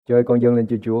Cho ơi, con dâng lên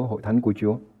cho Chúa hội thánh của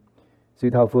Chúa sự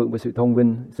thờ phượng và sự tôn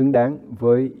vinh xứng đáng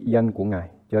với danh của Ngài.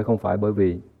 Cho ơi, không phải bởi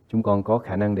vì chúng con có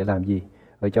khả năng để làm gì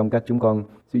ở trong cách chúng con,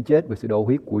 sự chết và sự đổ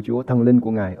huyết của Chúa, thần linh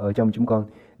của Ngài ở trong chúng con,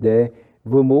 để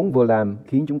vừa muốn vừa làm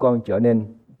khiến chúng con trở nên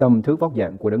tầm thước vóc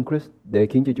dạng của Đấng Christ, để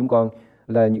khiến cho chúng con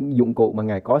là những dụng cụ mà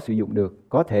Ngài có sử dụng được,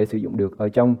 có thể sử dụng được ở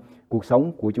trong cuộc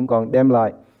sống của chúng con, đem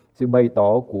lại sự bày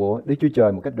tỏ của Đức Chúa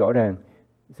Trời một cách rõ ràng,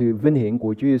 sự vinh hiển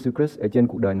của Chúa Giêsu Christ ở trên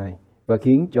cuộc đời này, và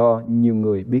khiến cho nhiều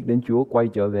người biết đến Chúa, quay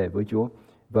trở về với Chúa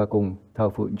và cùng thờ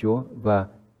phượng Chúa, và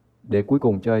để cuối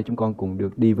cùng cho chúng con cùng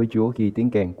được đi với Chúa khi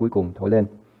tiếng kèn cuối cùng thổi lên.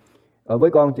 Ở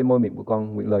với con, trên môi miệng của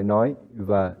con, nguyện lời nói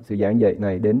và sự giảng dạy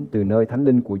này đến từ nơi thánh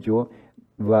linh của Chúa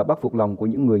và bắt phục lòng của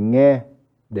những người nghe,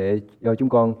 để cho chúng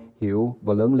con hiểu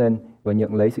và lớn lên và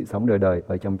nhận lấy sự sống đời đời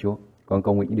ở trong Chúa. Con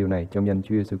cầu nguyện những điều này trong danh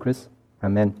Chúa Giêsu Christ.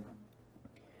 Amen.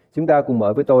 Chúng ta cùng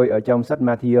mở với tôi ở trong sách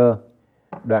Ma-thi-ơ,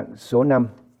 đoạn số 5.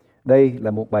 Đây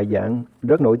là một bài giảng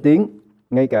rất nổi tiếng.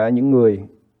 Ngay cả những người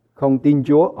không tin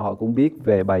Chúa, họ cũng biết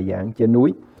về bài giảng trên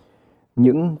núi.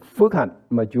 Những phước hạnh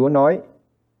mà Chúa nói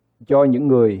cho những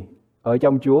người ở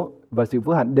trong Chúa, và sự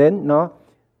phước hạnh đến nó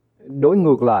đối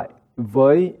ngược lại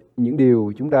với những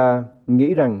điều chúng ta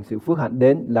nghĩ rằng sự phước hạnh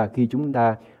đến là khi chúng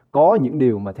ta có những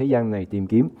điều mà thế gian này tìm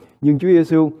kiếm. Nhưng Chúa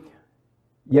Giêsu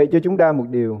dạy cho chúng ta một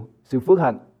điều: sự phước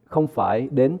hạnh không phải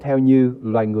đến theo như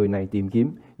loài người này tìm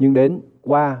kiếm, nhưng đến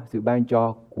qua sự ban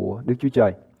cho của Đức Chúa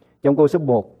Trời. Trong câu số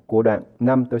 1 của đoạn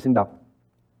 5 tôi xin đọc: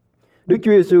 Đức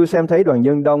Chúa Giêsu xem thấy đoàn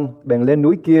dân đông, bèn lên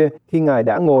núi kia. Khi Ngài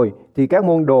đã ngồi thì các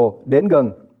môn đồ đến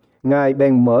gần. Ngài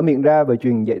bèn mở miệng ra và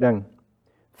truyền dạy rằng: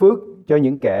 Phước cho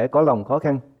những kẻ có lòng khó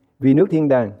khăn, vì nước thiên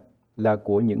đàng là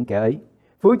của những kẻ ấy.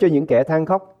 Phước cho những kẻ than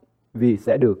khóc, vì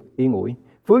sẽ được yên ủi.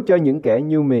 Phước cho những kẻ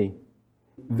nhu mì,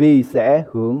 vì sẽ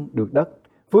hưởng được đất.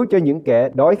 Phước cho những kẻ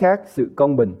đói khát sự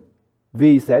công bình,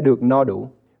 vì sẽ được no đủ.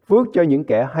 Phước cho những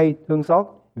kẻ hay thương xót,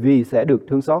 vì sẽ được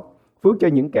thương xót. Phước cho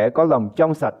những kẻ có lòng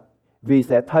trong sạch, vì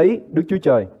sẽ thấy Đức Chúa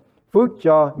Trời. Phước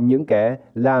cho những kẻ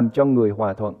làm cho người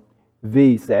hòa thuận,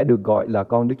 vì sẽ được gọi là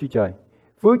con Đức Chúa Trời.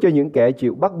 Phước cho những kẻ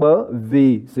chịu bắt bớ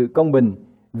vì sự công bình,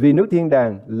 vì nước thiên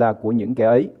đàng là của những kẻ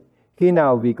ấy. Khi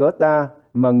nào vì cớ ta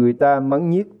mà người ta mắng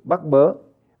nhiếc, bắt bớ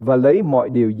và lấy mọi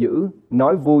điều dữ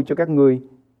nói vui cho các ngươi,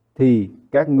 thì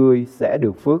các ngươi sẽ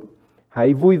được phước.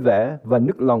 Hãy vui vẻ và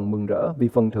nức lòng mừng rỡ, vì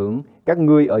phần thưởng các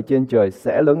ngươi ở trên trời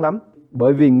sẽ lớn lắm.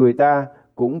 Bởi vì người ta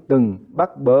cũng từng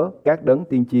bắt bớ các đấng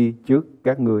tiên tri trước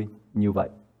các ngươi như vậy.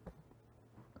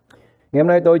 Ngày hôm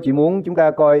nay tôi chỉ muốn chúng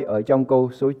ta coi ở trong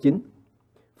câu số 9.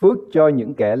 Phước cho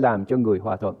những kẻ làm cho người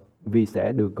hòa thuận, vì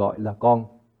sẽ được gọi là con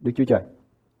Đức Chúa Trời.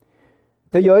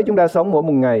 Thế giới chúng ta sống mỗi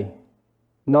một ngày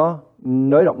nó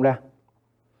nới rộng ra,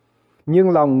 nhưng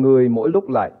lòng người mỗi lúc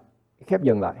lại khép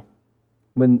dần lại.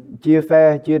 Mình chia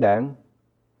phe, chia đảng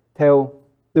theo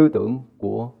tư tưởng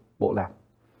của bộ lạc.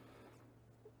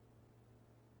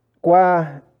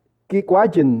 Qua cái quá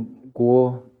trình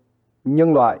của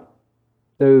nhân loại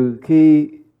từ khi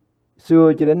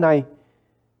xưa cho đến nay,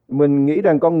 mình nghĩ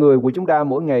rằng con người của chúng ta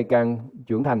mỗi ngày càng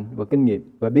trưởng thành và kinh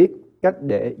nghiệm và biết cách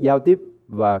để giao tiếp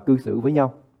và cư xử với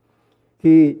nhau.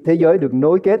 Khi thế giới được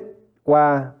nối kết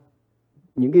qua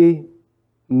những cái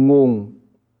nguồn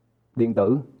điện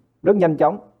tử rất nhanh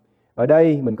chóng, ở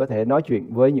đây mình có thể nói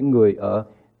chuyện với những người ở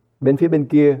phía bên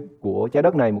kia của trái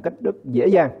đất này một cách rất dễ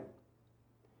dàng.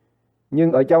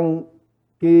 Nhưng ở trong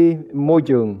cái môi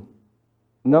trường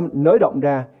nó nới rộng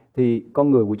ra thì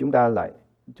con người của chúng ta lại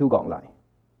thu gọn lại.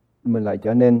 Mình lại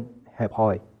trở nên hẹp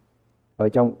hòi ở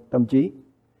trong tâm trí,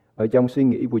 ở trong suy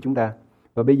nghĩ của chúng ta.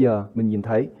 Và bây giờ mình nhìn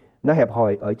thấy nó hẹp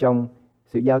hòi ở trong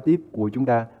sự giao tiếp của chúng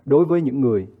ta đối với những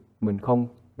người mình không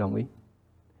đồng ý,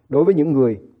 đối với những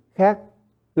người khác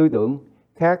tư tưởng,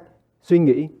 khác suy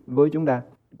nghĩ với chúng ta.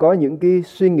 Có những cái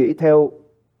suy nghĩ theo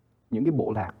những cái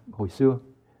bộ lạc hồi xưa,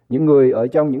 những người ở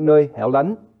trong những nơi hẻo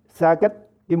lánh, xa cách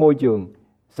cái môi trường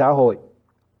xã hội.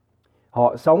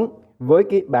 Họ sống với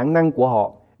cái bản năng của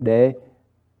họ để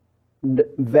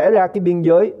vẽ ra cái biên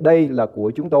giới, đây là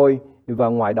của chúng tôi và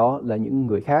ngoài đó là những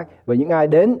người khác. Và những ai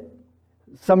đến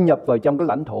xâm nhập vào trong cái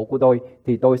lãnh thổ của tôi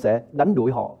thì tôi sẽ đánh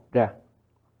đuổi họ ra.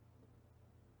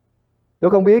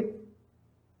 Tôi không biết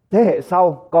thế hệ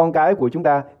sau, con cái của chúng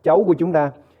ta, cháu của chúng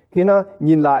ta, khi nó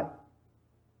nhìn lại,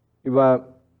 và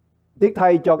tiếc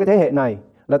thay cho cái thế hệ này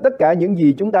là tất cả những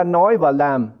gì chúng ta nói và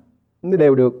làm nó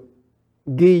đều được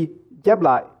ghi chép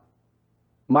lại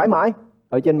mãi mãi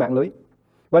ở trên mạng lưới.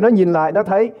 Và nó nhìn lại, nó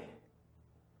thấy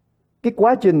cái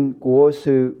quá trình của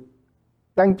sự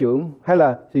tăng trưởng hay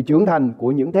là sự trưởng thành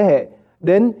của những thế hệ.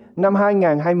 Đến năm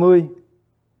 2020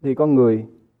 thì con người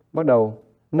bắt đầu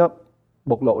nó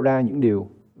bộc lộ ra những điều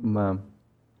mà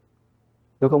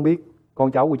tôi không biết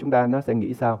con cháu của chúng ta nó sẽ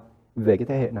nghĩ sao về cái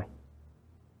thế hệ này.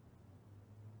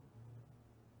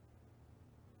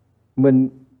 Mình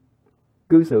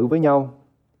cư xử với nhau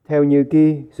theo như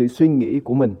cái sự suy nghĩ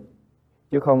của mình,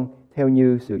 chứ không theo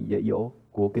như sự dạy dỗ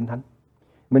của Kinh Thánh.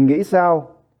 Mình nghĩ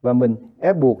sao và mình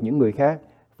ép buộc những người khác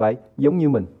phải giống như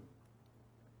mình.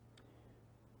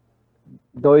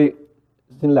 Tôi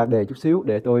xin lạc đề chút xíu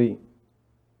để tôi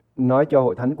nói cho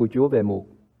hội thánh của Chúa về một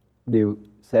điều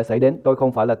sẽ xảy đến. Tôi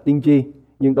không phải là tiên tri,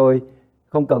 nhưng tôi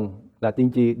không cần là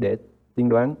tiên tri để tiên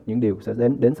đoán những điều sẽ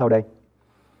đến sau đây.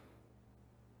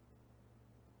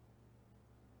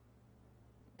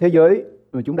 Thế giới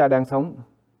mà chúng ta đang sống,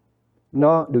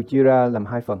 nó được chia ra làm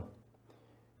hai phần: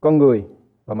 con người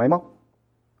và máy móc.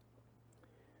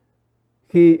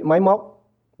 Khi máy móc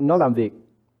nó làm việc,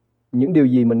 những điều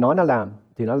gì mình nói nó làm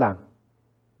thì nó làm.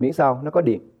 Miễn sao nó có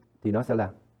điện thì nó sẽ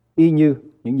làm, y như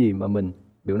những gì mà mình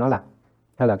biểu nó làm,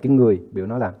 hay là cái người biểu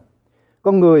nó làm.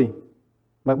 Con người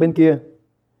mặt bên kia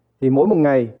thì mỗi một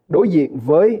ngày đối diện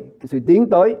với sự tiến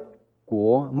tới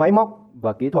của máy móc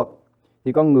và kỹ thuật,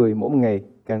 thì con người mỗi một ngày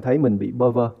càng thấy mình bị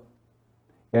bơ vơ,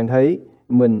 càng thấy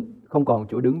mình không còn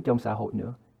chỗ đứng trong xã hội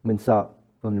nữa. Mình sợ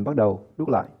và mình bắt đầu rút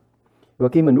lại. Và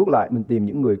khi mình rút lại, mình tìm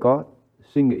những người có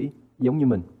suy nghĩ giống như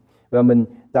mình. Và mình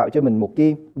tạo cho mình một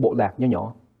cái bộ lạc nho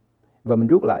nhỏ. Và mình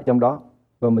rút lại trong đó.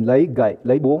 Và mình lấy gậy,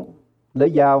 lấy búa, lấy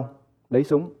dao, lấy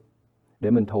súng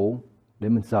để mình thủ, để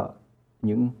mình sợ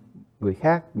những người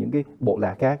khác, những cái bộ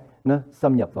lạc khác nó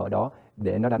xâm nhập vào đó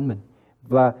để nó đánh mình.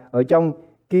 Và ở trong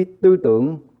cái tư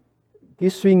tưởng, cái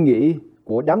suy nghĩ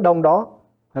của đám đông đó,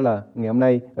 hay là ngày hôm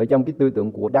nay ở trong cái tư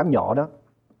tưởng của đám nhỏ đó,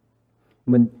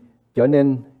 mình trở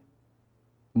nên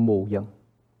mù dần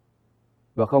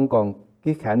và không còn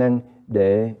cái khả năng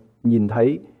để nhìn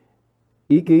thấy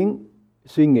ý kiến,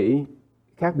 suy nghĩ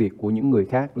khác biệt của những người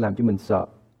khác, làm cho mình sợ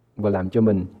và làm cho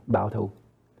mình bảo thủ.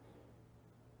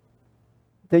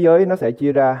 Thế giới nó sẽ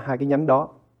chia ra hai cái nhánh đó,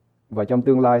 và trong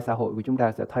tương lai xã hội của chúng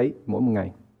ta sẽ thấy mỗi một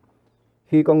ngày,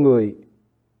 khi con người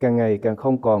càng ngày càng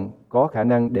không còn có khả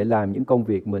năng để làm những công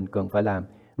việc mình cần phải làm,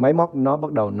 máy móc nó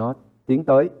bắt đầu nó tiến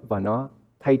tới và nó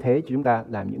thay thế cho chúng ta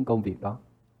làm những công việc đó.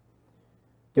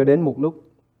 Cho đến một lúc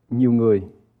nhiều người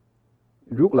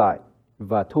rút lại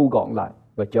và thu gọn lại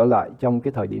và trở lại trong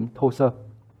cái thời điểm thô sơ.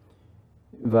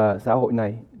 Và xã hội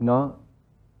này nó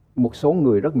một số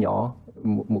người rất nhỏ,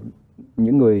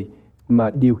 những người mà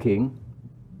điều khiển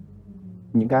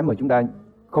những cái mà chúng ta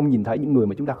không nhìn thấy, những người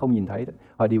mà chúng ta không nhìn thấy đó.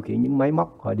 Họ điều khiển những máy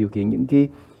móc, họ điều khiển những cái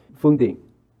phương tiện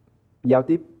giao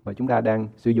tiếp mà chúng ta đang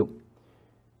sử dụng,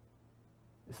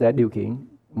 sẽ điều khiển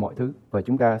mọi thứ, và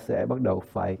chúng ta sẽ bắt đầu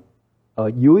phải ở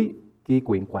dưới cái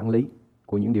quyền quản lý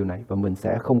của những điều này, và mình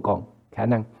sẽ không còn khả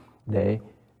năng để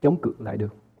chống cự lại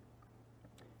được.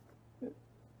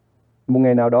 Một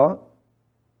ngày nào đó,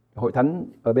 hội thánh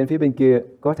ở bên phía bên kia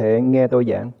có thể nghe tôi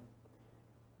giảng.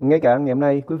 Ngay cả ngày hôm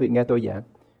nay quý vị nghe tôi giảng,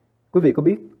 quý vị có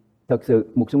biết thật sự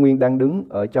Mục sư Nguyên đang đứng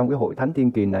ở trong cái hội thánh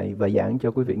thiên kỳ này và giảng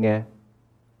cho quý vị nghe,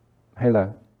 hay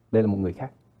là đây là một người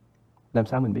khác? Làm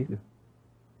sao mình biết được?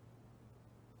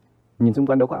 Nhìn xung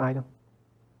quanh đâu có ai đâu.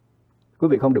 Quý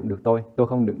vị không đụng được tôi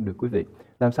không đụng được quý vị.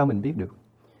 Làm sao mình biết được?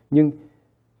 Nhưng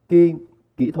cái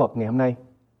kỹ thuật ngày hôm nay,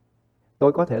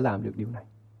 tôi có thể làm được điều này.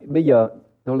 Bây giờ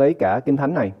tôi lấy cả Kinh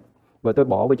Thánh này và tôi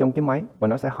bỏ vào trong cái máy và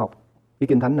nó sẽ học cái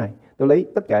Kinh Thánh này. Tôi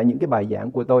lấy tất cả những cái bài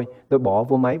giảng của tôi bỏ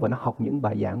vô máy và nó học những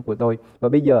bài giảng của tôi. Và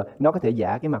bây giờ nó có thể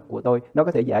giả cái mặt của tôi, nó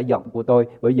có thể giả giọng của tôi.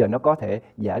 Bây giờ nó có thể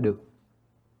giả được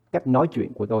cách nói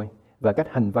chuyện của tôi và cách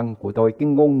hành văn của tôi, cái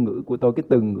ngôn ngữ của tôi, cái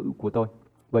từ ngữ của tôi.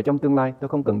 Và trong tương lai tôi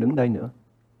không cần đứng đây nữa.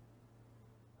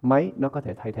 Máy nó có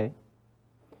thể thay thế.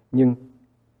 Nhưng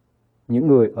những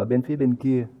người ở bên phía bên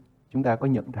kia, chúng ta có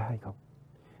nhận ra hay không?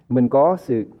 Mình có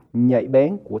sự nhạy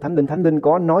bén của Thánh Linh. Thánh Linh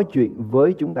có nói chuyện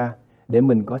với chúng ta để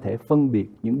mình có thể phân biệt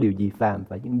những điều gì phàm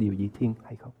và những điều gì thiên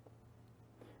hay không?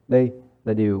 Đây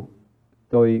là điều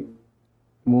tôi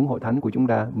muốn hội thánh của chúng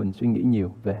ta mình suy nghĩ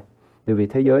nhiều về. Tại vì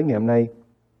thế giới ngày hôm nay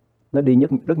nó đi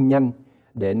rất nhanh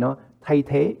để nó thay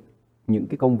thế những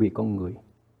cái công việc con người.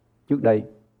 Trước đây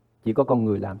chỉ có con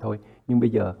người làm thôi, nhưng bây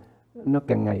giờ nó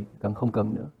càng ngày càng không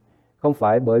cần nữa. Không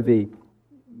phải bởi vì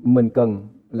mình cần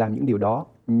làm những điều đó,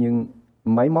 nhưng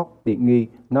máy móc tiện nghi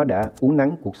nó đã uốn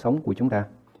nắn cuộc sống của chúng ta.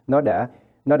 Nó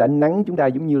đã nắn chúng ta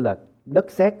giống như là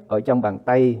đất sét ở trong bàn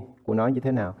tay của nó như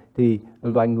thế nào. Thì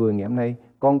loài người ngày hôm nay,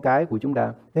 con cái của chúng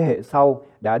ta, thế hệ sau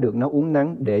đã được nó uốn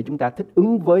nắn để chúng ta thích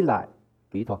ứng với lại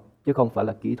kỹ thuật, chứ không phải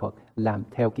là kỹ thuật làm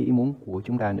theo cái ý muốn của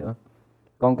chúng ta nữa.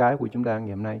 Con cái của chúng ta ngày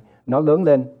hôm nay, nó lớn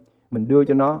lên, mình đưa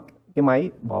cho nó cái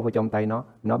máy, bỏ vào trong tay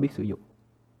nó biết sử dụng.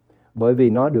 Bởi vì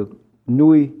nó được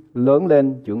nuôi lớn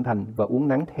lên, trưởng thành và uốn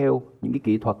nắn theo những cái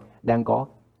kỹ thuật đang có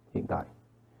hiện tại.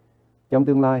 trong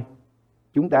tương lai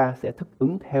chúng ta sẽ thích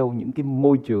ứng theo những cái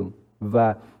môi trường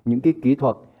và những cái kỹ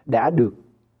thuật đã được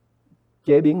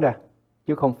chế biến ra,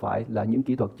 chứ không phải là những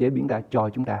kỹ thuật chế biến ra cho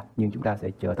chúng ta, nhưng chúng ta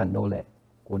sẽ trở thành nô lệ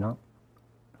của nó.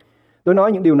 Tôi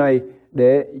nói những điều này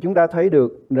để chúng ta thấy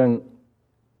được rằng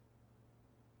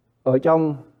ở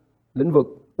trong lĩnh vực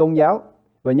tôn giáo,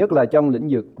 và nhất là trong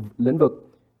lĩnh vực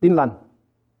tin lành,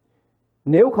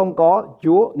 nếu không có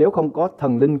Chúa, nếu không có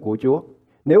thần linh của Chúa,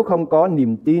 nếu không có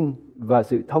niềm tin và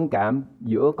sự thông cảm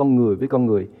giữa con người với con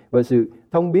người, và sự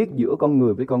thông biết giữa con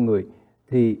người với con người,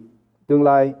 thì tương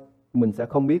lai mình sẽ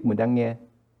không biết mình đang nghe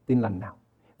tin lành nào.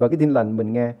 Và cái tin lành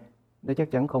mình nghe nó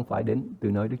chắc chắn không phải đến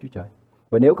từ nơi Đức Chúa Trời.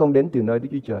 Và nếu không đến từ nơi Đức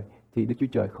Chúa Trời thì Đức Chúa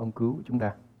Trời không cứu chúng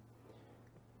ta.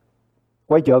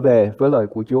 Quay trở về với lời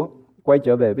của Chúa, quay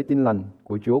trở về với tin lành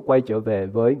của Chúa, quay trở về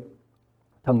với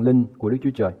thần linh của Đức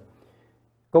Chúa Trời.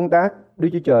 Công tác Đức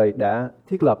Chúa Trời đã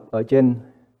thiết lập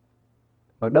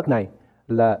ở đất này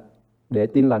là để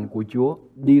tin lành của Chúa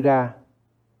đi ra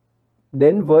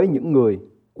đến với những người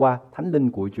qua thánh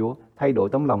linh của Chúa, thay đổi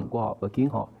tấm lòng của họ và khiến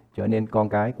họ trở nên con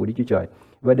cái của Đức Chúa Trời.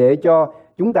 Và để cho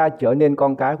chúng ta trở nên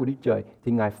con cái của Đức Chúa Trời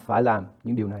thì Ngài phải làm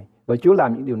những điều này. Và Chúa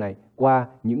làm những điều này qua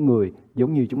những người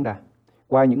giống như chúng ta,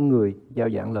 qua những người giao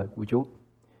giảng lời của Chúa.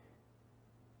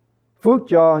 Phước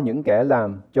cho những kẻ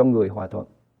làm cho người hòa thuận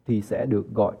thì sẽ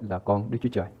được gọi là con Đức Chúa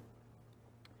Trời.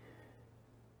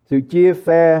 Sự chia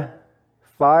phe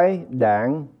phái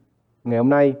đảng ngày hôm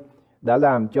nay đã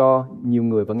làm cho nhiều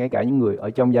người, và ngay cả những người ở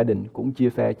trong gia đình cũng chia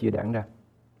phe chia đảng ra.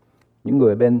 Những người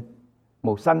ở bên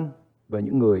màu xanh và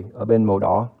những người ở bên màu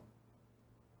đỏ.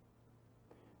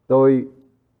 Tôi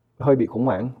hơi bị khủng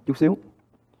hoảng chút xíu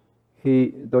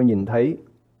khi tôi nhìn thấy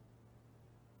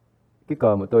cái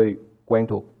cờ mà tôi quen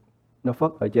thuộc nó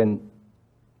phất ở trên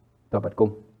tòa Bạch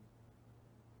Cung.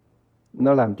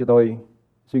 Nó làm cho tôi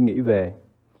suy nghĩ về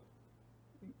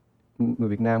người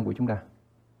Việt Nam của chúng ta.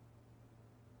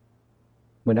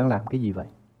 Mình đang làm cái gì vậy?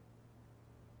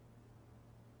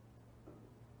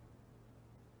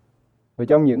 Và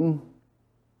trong những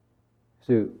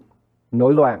sự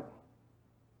nổi loạn,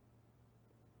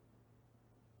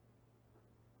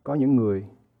 có những người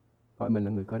gọi mình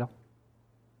là người Cơ Đốc.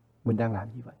 Mình đang làm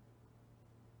gì vậy?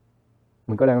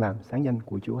 Mình có đang làm sáng danh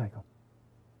của Chúa hay không?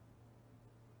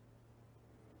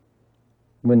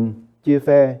 Mình chia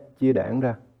phe, chia đảng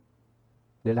ra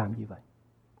để làm gì vậy?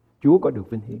 Chúa có được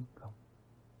vinh hiển không?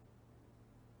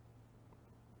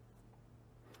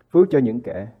 Phước cho những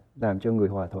kẻ làm cho người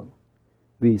hòa thuận,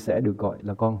 vì sẽ được gọi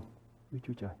là con Đức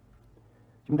Chúa Trời.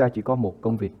 Chúng ta chỉ có một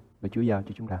công việc mà Chúa giao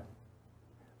cho chúng ta,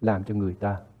 làm cho người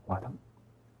ta hòa thuận,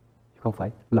 không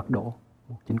phải lật đổ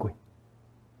một chính quyền.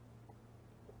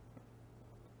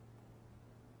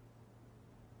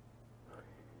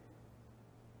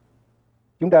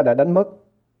 Chúng ta đã đánh mất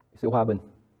sự hòa bình.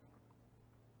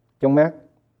 Trong Mác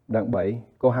đoạn 7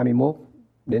 câu 21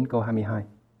 đến câu 22.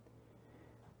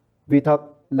 Vì thật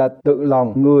là tự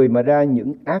lòng người mà ra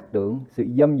những ác tưởng, sự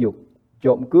dâm dục,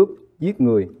 trộm cướp, giết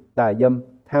người, tà dâm,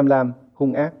 tham lam,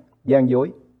 hung ác, gian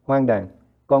dối, hoang đàn,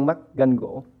 con mắt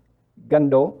ganh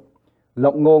đố,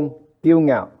 lộng ngôn, kiêu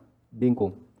ngạo, điên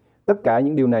cuồng. Tất cả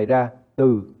những điều này ra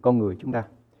từ con người chúng ta.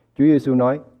 Chúa Giêsu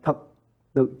nói thật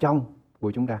từ trong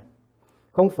của chúng ta.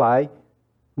 Không phải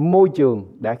môi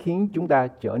trường đã khiến chúng ta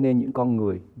trở nên những con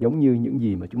người giống như những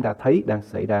gì mà chúng ta thấy đang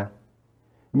xảy ra,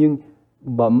 nhưng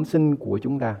bẩm sinh của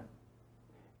chúng ta,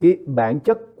 cái bản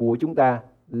chất của chúng ta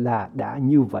là đã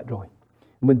như vậy rồi.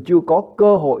 Mình chưa có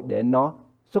cơ hội để nó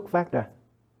xuất phát ra,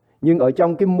 nhưng ở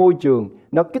trong cái môi trường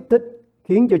nó kích thích,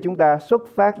 khiến cho chúng ta xuất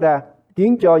phát ra,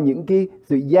 khiến cho những cái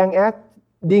sự gian ác,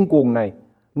 điên cuồng này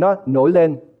nó nổi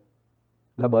lên,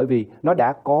 là bởi vì nó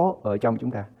đã có ở trong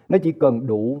chúng ta. Nó chỉ cần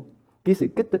đủ cái sự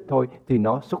kích thích thôi thì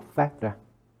nó xuất phát ra.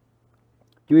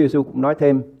 Chúa Giêsu cũng nói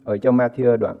thêm ở trong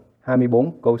Ma-thi-ơ đoạn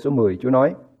 24 câu số 10, Chúa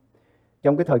nói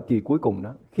trong cái thời kỳ cuối cùng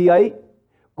đó, khi ấy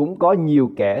cũng có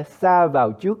nhiều kẻ sa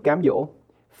vào trước cám dỗ,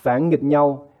 phản nghịch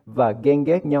nhau và ghen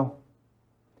ghét nhau.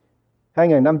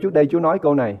 2000 năm trước đây Chúa nói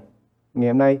câu này. Ngày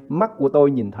hôm nay mắt của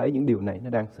tôi nhìn thấy những điều này nó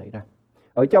đang xảy ra.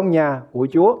 Ở trong nhà của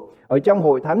Chúa, ở trong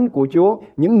hội thánh của Chúa,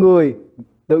 những người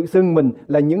tự xưng mình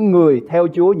là những người theo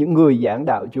Chúa, những người giảng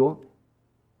đạo Chúa,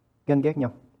 ganh ghét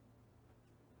nhau.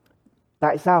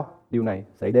 Tại sao điều này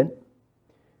xảy đến?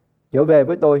 Trở về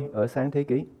với tôi ở sáng thế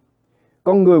ký.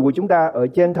 Con người của chúng ta, ở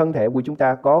trên thân thể của chúng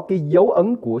ta có cái dấu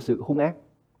ấn của sự hung ác.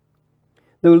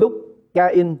 Từ lúc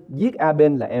Ca-in giết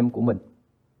A-bên là em của mình,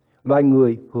 loài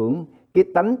người hưởng cái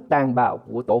tánh tàn bạo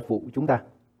của tổ phụ chúng ta.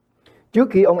 Trước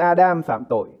khi ông Adam phạm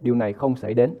tội, điều này không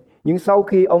xảy đến. Nhưng sau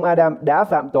khi ông Adam đã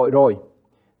phạm tội rồi,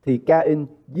 thì Ca-in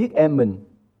giết em mình.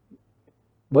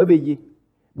 Bởi vì gì?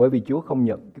 Bởi vì Chúa không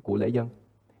nhận cái của lễ dân.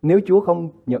 Nếu Chúa không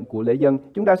nhận của lễ dân,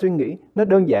 chúng ta suy nghĩ nó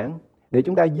đơn giản để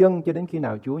chúng ta dâng cho đến khi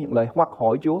nào Chúa nhận lời hoặc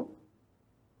hỏi Chúa.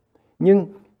 Nhưng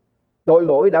tội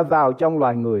lỗi đã vào trong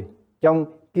loài người, trong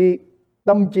cái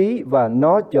tâm trí và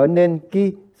nó trở nên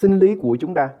cái sinh lý của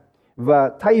chúng ta.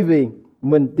 Và thay vì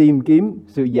mình tìm kiếm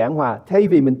sự giảng hòa, thay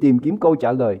vì mình tìm kiếm câu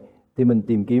trả lời, thì mình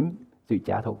tìm kiếm sự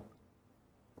trả thù.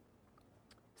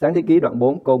 Sáng thế ký đoạn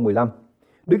 4 câu 15.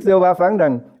 Đức Giê-hô-va phán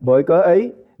rằng, bởi cớ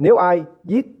ấy, nếu ai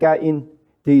giết Ca-in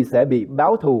thì sẽ bị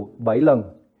báo thù 7 lần.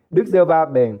 Đức Giê-hô-va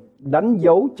bèn đánh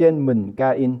dấu trên mình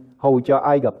Ca-in, hầu cho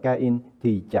ai gặp Ca-in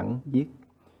thì chẳng giết.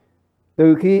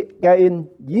 Từ khi Ca-in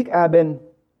giết A-bên,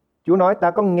 Chúa nói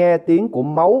ta có nghe tiếng của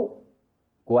máu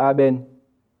của A-bên.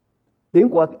 Tiếng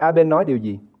của A-bên nói điều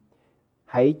gì?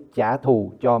 Hãy trả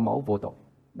thù cho máu vô tội.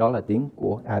 Đó là tiếng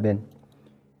của A-bên.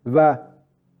 Và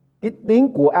cái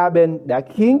tiếng của A-bên đã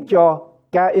khiến cho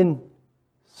Ca-in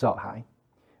sợ hãi.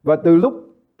 Và từ lúc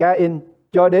Ca-in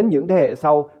cho đến những thế hệ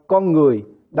sau, con người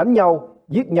đánh nhau,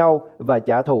 giết nhau và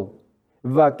trả thù.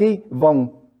 Và cái vòng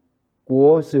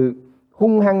của sự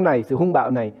hung hăng này, sự hung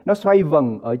bạo này, nó xoay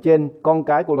vần ở trên con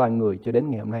cái của loài người cho đến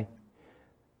ngày hôm nay.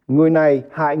 Người này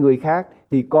hại người khác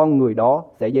thì con người đó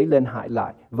sẽ dấy lên hại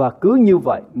lại. Và cứ như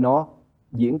vậy nó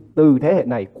diễn từ thế hệ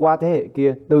này qua thế hệ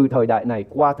kia, từ thời đại này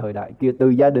qua thời đại kia, từ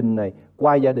gia đình này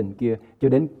qua gia đình kia, cho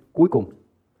đến cuối cùng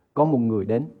có một người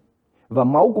đến. Và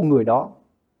máu của người đó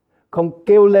không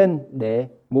kêu lên để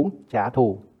muốn trả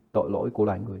thù tội lỗi của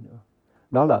loài người nữa.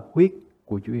 Đó là huyết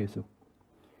của Chúa Giêsu.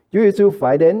 Chúa Giêsu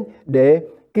phải đến để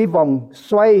cái vòng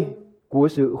xoay của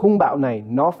sự hung bạo này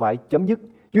nó phải chấm dứt.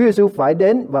 Chúa Giêsu phải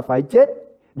đến và phải chết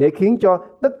để khiến cho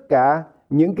tất cả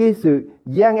những cái sự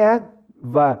gian ác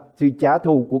và sự trả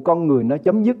thù của con người nó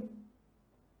chấm dứt.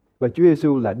 Và Chúa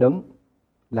Giêsu là đấng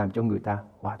làm cho người ta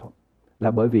hòa thuận.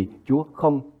 Là bởi vì Chúa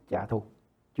không trả thù.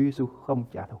 Chúa Giêsu không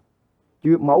trả thù.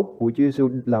 Máu của Chúa Giêsu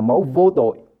là máu vô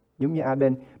tội, giống như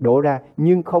A-bên đổ ra,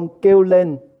 nhưng không kêu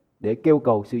lên để kêu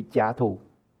cầu sự trả thù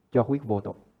cho huyết vô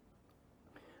tội.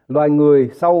 Loài người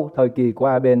sau thời kỳ của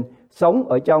A-bên sống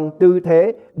ở trong tư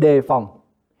thế đề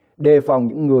phòng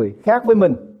những người khác với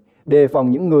mình, đề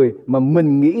phòng những người mà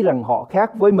mình nghĩ rằng họ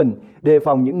khác với mình, đề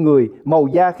phòng những người màu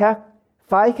da khác,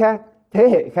 phái khác, thế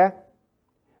hệ khác.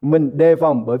 Mình đề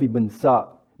phòng bởi vì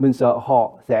mình sợ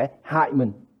họ sẽ hại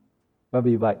mình. Và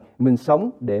vì vậy mình sống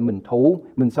để mình thủ,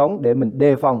 mình sống để mình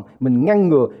đề phòng, mình ngăn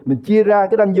ngừa, mình chia ra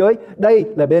cái ranh giới.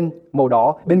 Đây là bên màu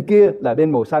đỏ, bên kia là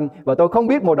bên màu xanh. Và tôi không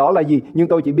biết màu đỏ là gì, nhưng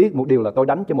tôi chỉ biết một điều là tôi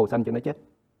đánh cho màu xanh cho nó chết.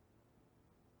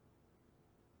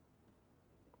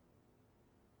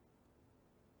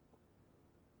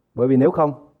 Bởi vì nếu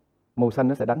không, màu xanh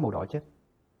nó sẽ đánh màu đỏ chết.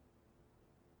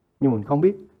 Nhưng mình không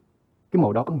biết cái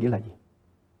màu đó có nghĩa là gì.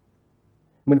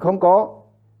 Mình không có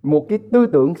một cái tư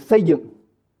tưởng xây dựng.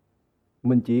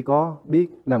 Mình chỉ có biết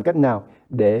làm cách nào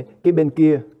để cái bên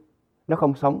kia nó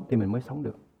không sống thì mình mới sống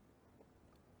được.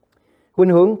 Khuynh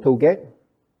hướng thù ghét.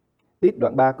 Tiết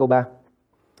đoạn 3 câu 3.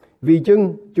 Vì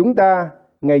chưng chúng ta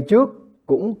ngày trước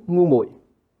cũng ngu muội.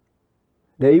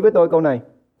 Để ý với tôi câu này.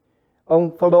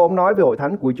 Ông Phaolô ông nói với hội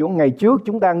thánh của Chúa, ngày trước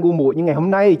chúng ta ngu muội nhưng ngày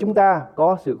hôm nay chúng ta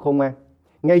có sự khôn ngoan.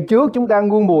 Ngày trước chúng ta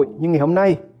ngu muội nhưng ngày hôm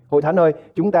nay, hội thánh ơi,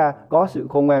 chúng ta có sự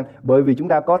khôn ngoan bởi vì chúng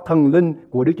ta có thần linh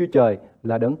của Đức Chúa Trời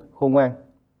là đấng khôn ngoan.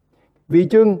 Vì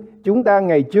chưng chúng ta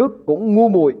ngày trước cũng ngu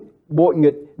muội, bội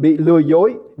nghịch, bị lừa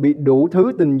dối, bị đủ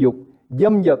thứ tình dục,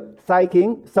 dâm dật, sai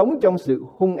khiến, sống trong sự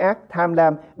hung ác, tham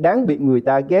lam, đáng bị người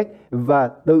ta ghét và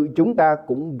tự chúng ta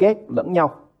cũng ghét lẫn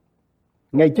nhau.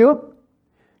 Ngày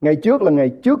trước là ngày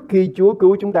trước khi Chúa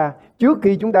cứu chúng ta, trước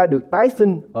khi chúng ta được tái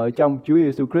sinh ở trong Chúa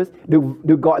Giêsu Christ,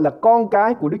 được gọi là con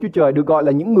cái của Đức Chúa Trời, được gọi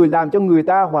là những người làm cho người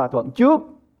ta hòa thuận trước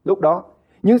lúc đó.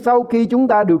 Nhưng sau khi chúng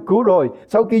ta được cứu rồi,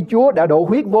 sau khi Chúa đã đổ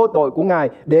huyết vô tội của Ngài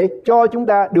để cho chúng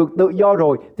ta được tự do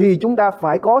rồi, thì chúng ta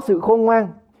phải có sự khôn ngoan.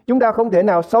 Chúng ta không thể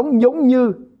nào sống giống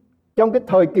như trong cái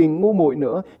thời kỳ ngu muội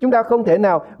nữa. Chúng ta không thể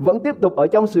nào vẫn tiếp tục ở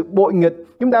trong sự bội nghịch.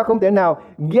 Chúng ta không thể nào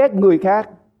ghét người khác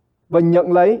và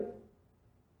nhận lấy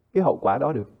cái hậu quả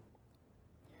đó được.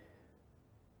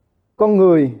 Con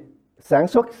người sản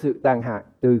xuất sự tàn hại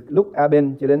từ lúc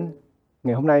A-ben cho đến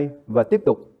ngày hôm nay và tiếp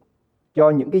tục cho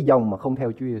những cái dòng mà không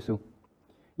theo Chúa Giêsu.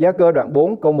 Gia Cơ đoạn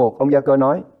 4 câu 1, ông Gia Cơ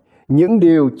nói: những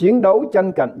điều chiến đấu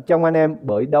tranh cạnh trong anh em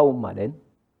bởi đâu mà đến?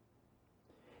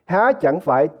 Há chẳng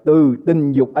phải từ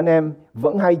tình dục anh em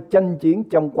vẫn hay tranh chiến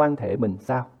trong quan thể mình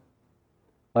sao?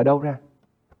 Ở đâu ra?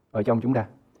 Ở trong chúng ta.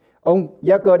 Ông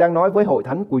Gia Cơ đang nói với hội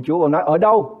thánh của Chúa. Ông nói ở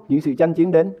đâu những sự tranh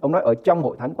chiến đến? Ông nói ở trong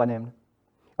hội thánh của anh em.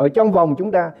 Ở trong vòng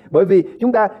chúng ta. Bởi vì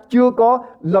chúng ta chưa có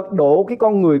lật đổ cái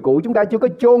con người cũ. Chúng ta chưa có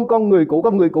chôn con người cũ.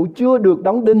 Con người cũ chưa được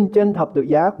đóng đinh trên thập tự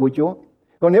giá của Chúa.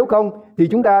 Còn nếu không thì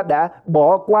chúng ta đã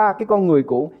bỏ qua cái con người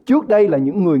cũ. Trước đây là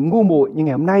những người ngu muội, nhưng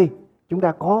ngày hôm nay chúng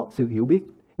ta có sự hiểu biết.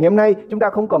 Ngày hôm nay chúng ta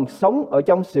không còn sống ở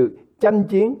trong sự tranh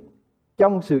chiến,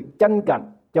 trong sự tranh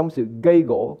cạnh, trong sự gây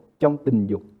gổ, trong tình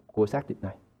dục của xác thịt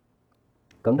này.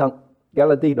 Cẩn thận,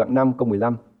 Galati đoạn 5 câu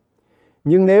 15.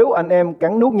 Nhưng nếu anh em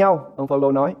cắn nuốt nhau, ông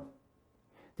Phaolô nói,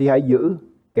 thì hãy giữ,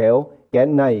 kẻo kẻ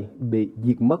này bị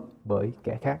diệt mất bởi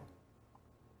kẻ khác.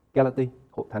 Galati,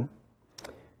 hội thánh.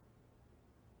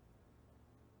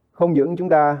 Không những chúng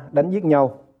ta đánh giết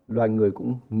nhau, loài người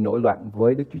cũng nổi loạn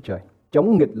với Đức Chúa Trời,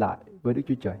 chống nghịch lại với Đức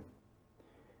Chúa Trời.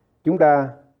 Chúng ta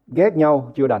ghét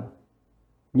nhau chưa đành,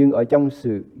 nhưng ở trong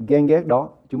sự ghen ghét đó,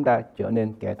 chúng ta trở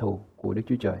nên kẻ thù của Đức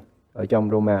Chúa Trời. Ở trong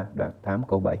Roma đoạn 8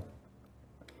 câu 7.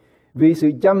 Vì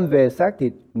sự chăm về xác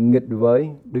thịt nghịch với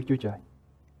Đức Chúa Trời.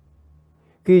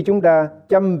 Khi chúng ta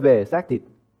chăm về xác thịt,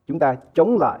 chúng ta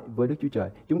chống lại với Đức Chúa Trời.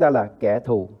 Chúng ta là kẻ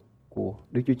thù của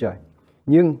Đức Chúa Trời.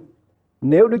 Nhưng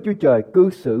nếu Đức Chúa Trời cư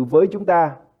xử với chúng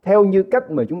ta theo như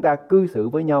cách mà chúng ta cư xử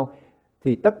với nhau,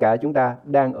 thì tất cả chúng ta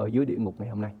đang ở dưới địa ngục ngày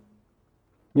hôm nay.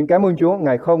 Nhưng cảm ơn Chúa,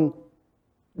 Ngài không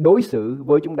đối xử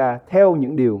với chúng ta theo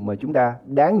những điều mà chúng ta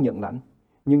đáng nhận lãnh.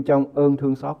 Nhưng trong ơn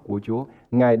thương xót của Chúa,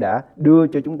 Ngài đã đưa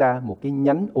cho chúng ta một cái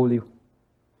nhánh ô liu.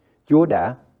 Chúa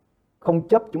đã không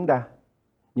chấp chúng ta,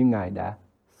 nhưng Ngài đã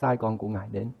sai con của Ngài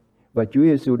đến. Và Chúa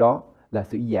Giêsu đó là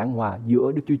sự giảng hòa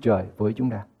giữa Đức Chúa Trời với chúng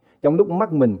ta. Trong lúc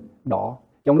mắt mình đỏ,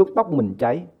 trong lúc tóc mình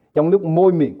cháy, trong lúc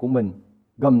môi miệng của mình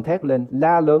gầm thét lên,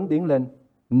 la lớn tiếng lên,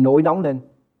 nổi nóng lên,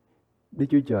 Đức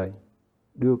Chúa Trời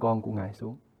đưa con của Ngài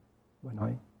xuống và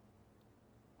nói,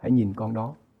 hãy nhìn con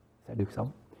đó sẽ được sống.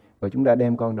 Và chúng ta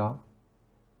đem con đó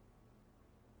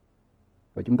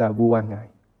và chúng ta vu oan Ngài.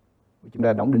 Và chúng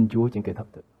ta đóng đinh Chúa trên cây thập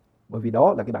tự. Bởi vì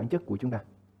đó là cái bản chất của chúng ta.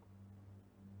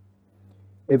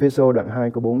 Ê-phê-sô đoạn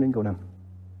 2 câu 4 đến câu 5.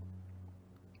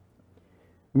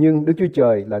 Nhưng Đức Chúa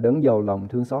Trời là đấng giàu lòng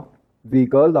thương xót. Vì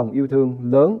cớ lòng yêu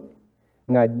thương lớn,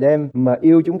 Ngài đem mà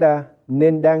yêu chúng ta,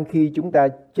 nên đang khi chúng ta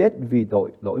chết vì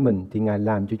tội lỗi mình, thì Ngài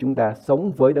làm cho chúng ta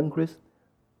sống với đấng Christ.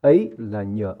 Ấy là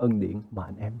nhờ ân điển mà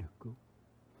anh em được cứu.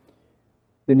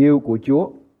 Tình yêu của Chúa,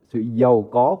 sự giàu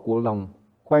có của lòng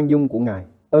khoan dung của Ngài,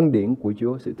 ân điển của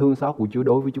Chúa, sự thương xót của Chúa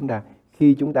đối với chúng ta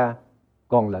khi chúng ta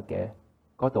còn là kẻ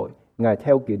có tội, Ngài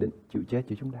theo kỳ định chịu chết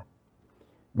cho chúng ta.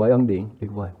 Bởi ân điển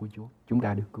tuyệt vời của Chúa, chúng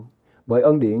ta được cứu. Bởi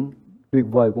ân điển tuyệt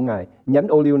vời của Ngài, nhánh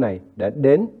ô liu này đã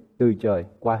đến từ trời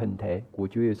qua hình thể của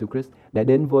Chúa Giêsu Christ, để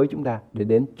đến với chúng ta, để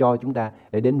đến cho chúng ta,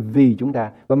 để đến vì chúng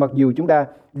ta. Và mặc dù chúng ta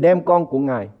đem con của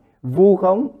Ngài, vu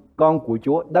khống con của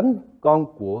Chúa, đánh con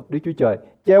của Đức Chúa Trời,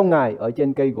 treo Ngài ở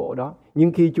trên cây gỗ đó,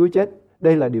 nhưng khi Chúa chết,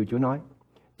 đây là điều Chúa nói: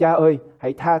 Cha ơi,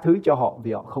 hãy tha thứ cho họ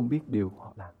vì họ không biết điều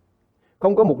họ làm.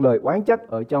 Không có một lời oán trách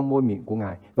ở trong môi miệng của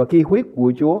Ngài. Và khi huyết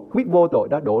của Chúa, huyết vô tội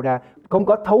đã đổ ra, không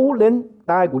có thấu đến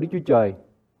tai của Đức Chúa Trời,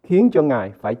 khiến cho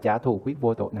Ngài phải trả thù huyết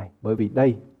vô tội này. Bởi vì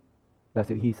đây là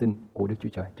sự hy sinh của Đức Chúa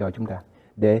Trời cho chúng ta,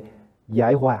 để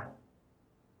giải hòa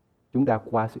chúng ta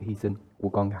qua sự hy sinh của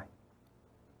con Ngài.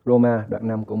 Roma đoạn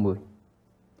 5 câu 10.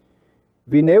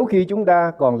 Vì nếu khi chúng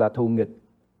ta còn là thù nghịch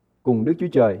cùng Đức Chúa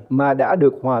Trời mà đã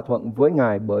được hòa thuận với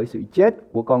Ngài bởi sự chết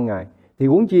của con Ngài, thì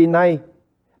huống chi nay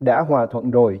đã hòa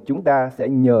thuận rồi, chúng ta sẽ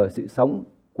nhờ sự sống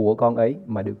của con ấy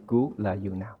mà được cứu là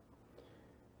dường nào.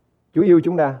 Chúa yêu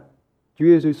chúng ta. Chúa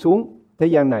Giêsu xuống thế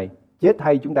gian này chết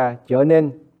thay chúng ta, trở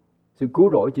nên sự cứu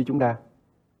rỗi cho chúng ta.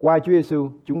 Qua Chúa Giêsu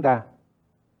chúng ta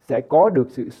sẽ có được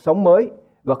sự sống mới.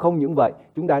 Và không những vậy,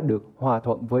 chúng ta được hòa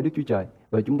thuận với Đức Chúa Trời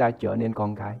và chúng ta trở nên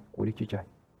con cái của Đức Chúa Trời.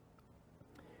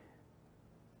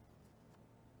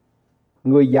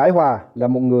 Người giải hòa là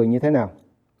một người như thế nào?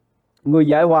 Người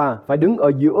giải hòa phải đứng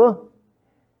ở giữa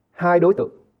hai đối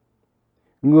tượng.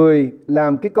 Người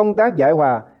làm cái công tác giải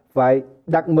hòa phải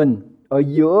đặt mình ở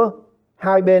giữa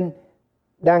hai bên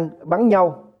đang bắn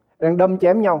nhau, đang đâm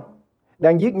chém nhau,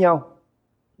 đang giết nhau.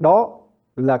 Đó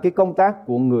là cái công tác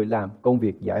của người làm công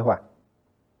việc giải hòa.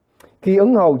 Khi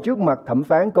ứng hầu trước mặt thẩm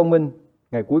phán công minh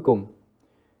ngày cuối cùng,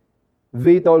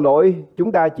 vì tội lỗi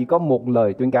chúng ta chỉ có một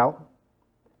lời tuyên cáo.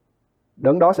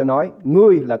 Đấng đó sẽ nói: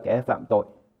 ngươi là kẻ phạm tội,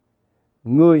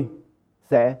 ngươi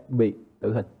sẽ bị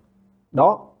tử hình.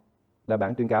 Đó là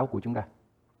bản tuyên cáo của chúng ta.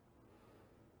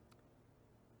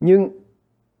 Nhưng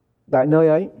tại nơi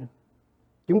ấy,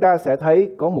 chúng ta sẽ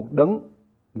thấy có một đấng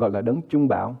gọi là đấng trung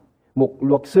bảo, một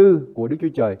luật sư của Đức Chúa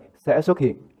Trời sẽ xuất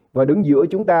hiện và đứng giữa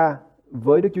chúng ta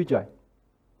với Đức Chúa Trời.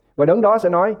 Và đấng đó sẽ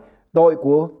nói: tội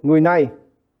của người này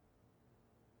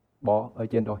bỏ ở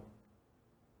trên tôi.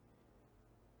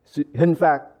 Sự hình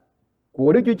phạt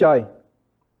của Đức Chúa Trời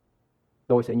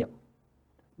tôi sẽ nhận.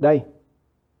 Đây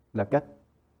là cách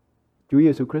Chúa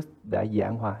Giêsu Christ đã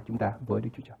giảng hòa chúng ta với Đức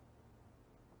Chúa Trời.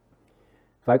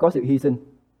 Phải có sự hy sinh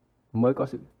mới có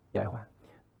sự giải hòa.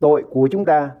 Tội của chúng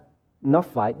ta nó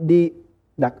phải đi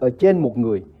đặt ở trên một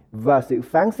người, và sự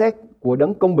phán xét của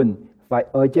đấng công bình phải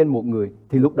ở trên một người,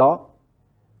 thì lúc đó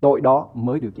tội đó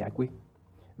mới được giải quyết.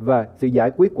 Và sự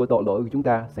giải quyết của tội lỗi của chúng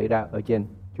ta xảy ra ở trên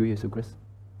Chúa Giêsu Christ.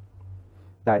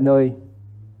 Tại nơi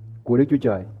của Đức Chúa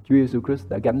Trời, Chúa Giêsu Christ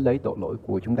đã gánh lấy tội lỗi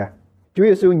của chúng ta. Chúa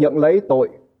Giêsu nhận lấy tội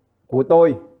của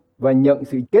tôi và nhận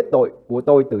sự kết tội của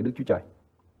tôi từ Đức Chúa Trời.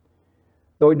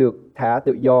 Tôi được thả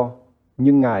tự do,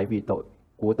 nhưng Ngài vì tội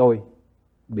của tôi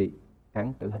bị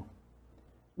án tử hình.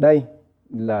 Đây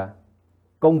là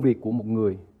công việc của một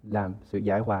người làm sự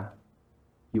giải hòa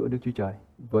giữa Đức Chúa Trời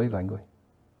với loài người.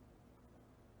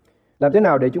 Làm thế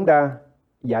nào để chúng ta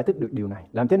giải thích được điều này?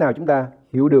 Làm thế nào chúng ta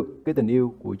hiểu được cái tình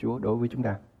yêu của Chúa đối với chúng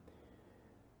ta?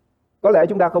 Có lẽ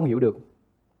chúng ta không hiểu được,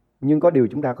 nhưng có điều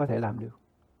chúng ta có thể làm được.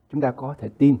 Chúng ta có thể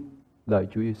tin lời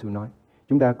Chúa Giêsu nói.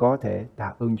 Chúng ta có thể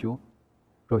tạ ơn Chúa.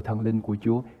 Rồi thần linh của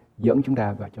Chúa dẫn chúng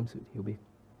ta vào trong sự hiểu biết.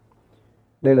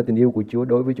 Đây là tình yêu của Chúa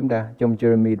đối với chúng ta trong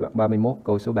Jeremy đoạn 31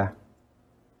 câu số 3.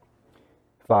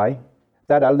 Phải,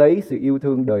 ta đã lấy sự yêu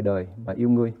thương đời đời mà yêu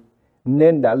ngươi,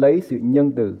 nên đã lấy sự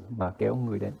nhân từ mà kéo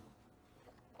ngươi đến.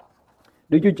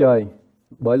 Đức Chúa Trời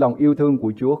bởi lòng yêu thương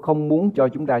của Chúa không muốn cho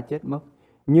chúng ta chết mất,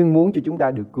 nhưng muốn cho chúng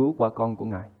ta được cứu qua con của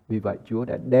Ngài. Vì vậy Chúa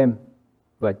đã đem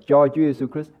và cho Chúa Giêsu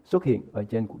Christ xuất hiện ở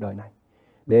trên cuộc đời này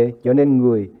để trở nên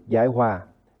người giải hòa,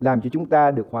 làm cho chúng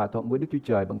ta được hòa thuận với Đức Chúa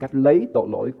Trời bằng cách lấy tội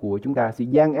lỗi của chúng ta, sự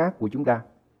gian ác của chúng ta,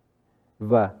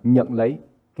 và nhận lấy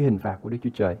cái hình phạt của Đức Chúa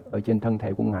Trời ở trên thân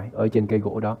thể của Ngài, ở trên cây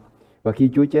gỗ đó. Và khi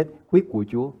Chúa chết, huyết của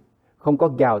Chúa không có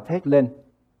gào thét lên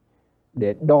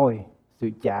để đòi sự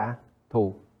trả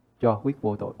thù cho huyết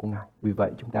vô tội của Ngài. Vì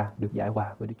vậy chúng ta được giải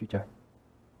hòa với Đức Chúa Trời.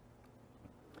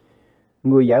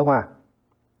 Người giải hòa.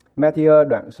 Ma-thi-ơ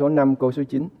đoạn số 5 câu số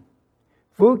 9.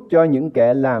 Phước cho những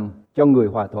kẻ làm cho người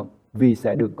hòa thuận, vì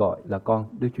sẽ được gọi là con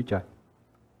Đức Chúa Trời.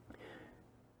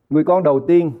 Người con đầu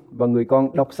tiên và người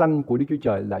con độc sanh của Đức Chúa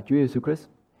Trời là Chúa Giêsu Christ.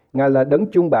 Ngài là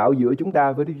đấng trung bảo giữa chúng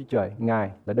ta với Đức Chúa Trời.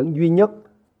 Ngài là đấng duy nhất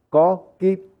có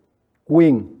cái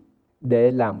quyền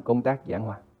để làm công tác giảng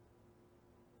hòa.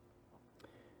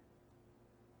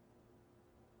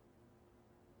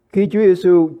 Khi Chúa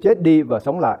Giêsu chết đi và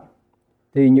sống lại,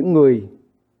 thì những người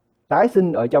tái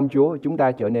sinh ở trong Chúa, chúng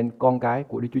ta trở nên con cái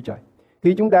của Đức Chúa Trời.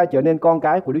 Khi chúng ta trở nên con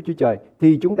cái của Đức Chúa Trời,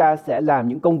 thì chúng ta sẽ làm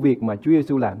những công việc mà Chúa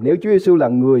Giêsu làm. Nếu Chúa Giêsu là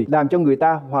người làm cho người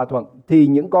ta hòa thuận, thì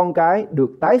những con cái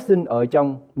được tái sinh ở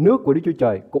trong nước của Đức Chúa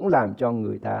Trời cũng làm cho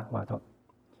người ta hòa thuận.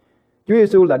 Chúa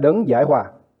Giêsu là đấng giải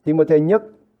hòa. Thi-mô-thê nhất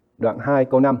đoạn 2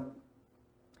 câu 5.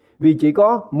 Vì chỉ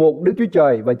có một Đức Chúa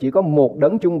Trời và chỉ có một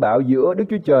đấng trung bảo giữa Đức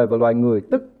Chúa Trời và loài người,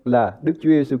 tức là Đức Chúa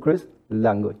Giêsu Christ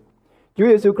là người. Chúa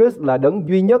Giêsu Christ là đấng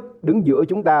duy nhất đứng giữa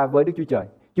chúng ta với Đức Chúa Trời.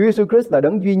 Chúa Giêsu Christ là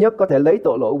đấng duy nhất có thể lấy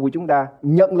tội lỗi của chúng ta,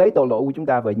 nhận lấy tội lỗi của chúng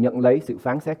ta và nhận lấy sự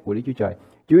phán xét của Đức Chúa Trời.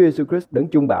 Chúa Giêsu Christ đấng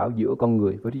trung bảo giữa con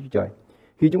người với Đức Chúa Trời.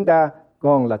 Khi chúng ta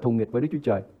còn là thù nghịch với Đức Chúa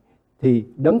Trời, thì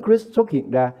đấng Christ xuất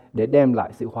hiện ra để đem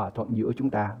lại sự hòa thuận giữa chúng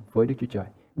ta với Đức Chúa Trời.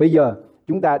 Bây giờ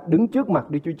chúng ta đứng trước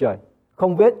mặt Đức Chúa Trời,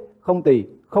 không vết, không tì,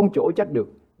 không chỗ trách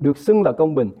được xưng là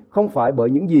công bình, không phải bởi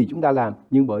những gì chúng ta làm,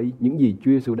 nhưng bởi những gì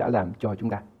Chúa Giêsu đã làm cho chúng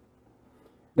ta.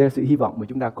 Đây là sự hy vọng mà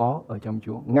chúng ta có ở trong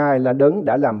Chúa. Ngài là đấng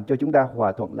đã làm cho chúng ta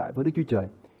hòa thuận lại với Đức Chúa Trời,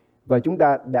 và chúng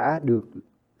ta đã được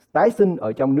tái sinh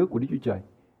ở trong nước của Đức Chúa Trời.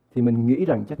 Thì mình nghĩ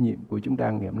rằng trách nhiệm của chúng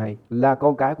ta ngày hôm nay là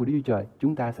con cái của Đức Chúa Trời.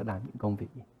 Chúng ta sẽ làm những công việc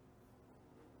gì?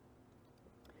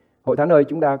 Hội thánh ơi,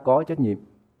 chúng ta có trách nhiệm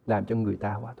làm cho người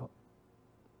ta hòa thuận.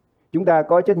 Chúng ta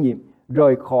có trách nhiệm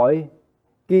rời khỏi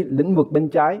cái lĩnh vực bên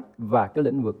trái và cái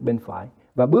lĩnh vực bên phải,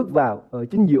 và bước vào ở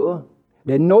chính giữa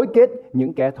để nối kết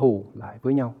những kẻ thù lại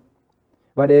với nhau,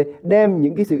 và để đem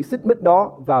những cái sự xích mích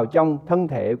đó vào trong thân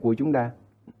thể của chúng ta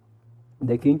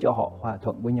để khiến cho họ hòa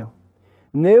thuận với nhau.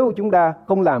 Nếu chúng ta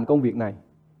không làm công việc này,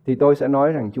 thì tôi sẽ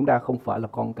nói rằng chúng ta không phải là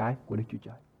con cái của Đức Chúa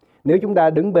Trời. Nếu chúng ta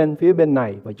đứng bên phía bên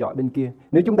này và chọi bên kia,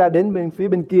 nếu chúng ta đến bên phía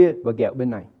bên kia và ghẹo bên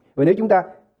này, và nếu chúng ta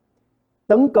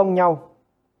tấn công nhau,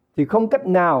 thì không cách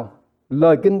nào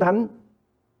lời Kinh Thánh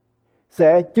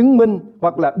sẽ chứng minh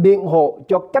hoặc là biện hộ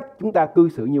cho cách chúng ta cư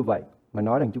xử như vậy mà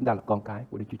nói rằng chúng ta là con cái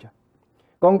của Đức Chúa Trời.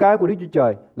 Con cái của Đức Chúa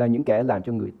Trời là những kẻ làm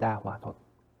cho người ta hòa thuận.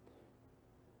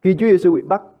 Khi Chúa Giêsu bị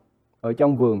bắt ở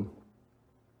trong vườn,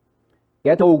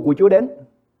 kẻ thù của Chúa đến,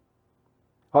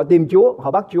 họ tìm Chúa,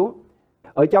 họ bắt Chúa.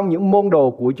 Ở trong những môn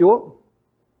đồ của Chúa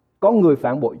có người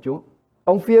phản bội Chúa.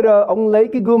 Ông Phi-e-rơ, ông lấy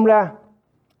cái gươm ra.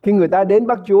 Khi người ta đến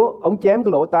bắt Chúa, ông chém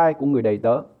cái lỗ tai của người đầy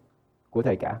tớ của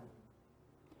thầy cả.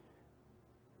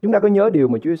 Chúng ta có nhớ điều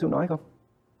mà Chúa Giêsu nói không?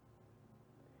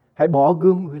 Hãy bỏ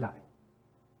gươm ngươi lại.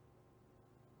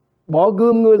 Bỏ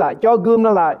gươm ngươi lại, cho gươm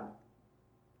nó lại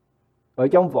ở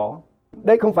trong vỏ.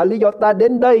 Đây không phải lý do ta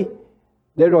đến đây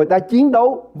để rồi ta chiến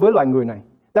đấu với loài người này.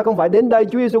 Ta không phải đến đây,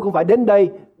 Chúa Giêsu không phải đến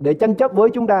đây để tranh chấp với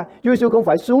chúng ta. Chúa Giêsu không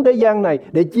phải xuống thế gian này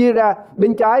để chia ra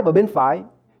bên trái và bên phải.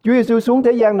 Chúa Giêsu xuống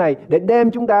thế gian này để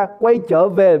đem chúng ta quay trở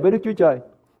về với Đức Chúa Trời.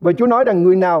 Và Chúa nói rằng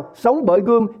người nào sống bởi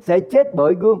gươm sẽ chết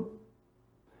bởi gươm.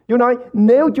 Chúa nói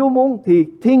nếu Chúa muốn thì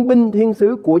thiên binh thiên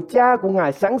sứ của Cha của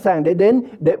Ngài sẵn sàng để đến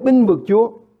để binh vực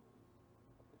Chúa.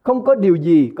 Không có điều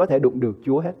gì có thể đụng được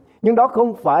Chúa hết. Nhưng đó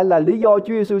không phải là lý do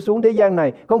Chúa Giêsu xuống thế gian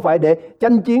này, không phải để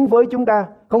tranh chiến với chúng ta,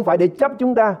 không phải để chấp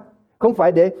chúng ta, không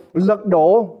phải để lật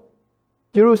đổ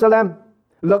Jerusalem,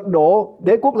 lật đổ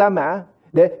đế quốc La Mã,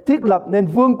 để thiết lập nên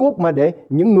vương quốc mà để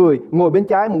những người ngồi bên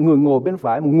trái, một người ngồi bên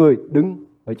phải, một người đứng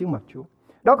ở trước mặt Chúa.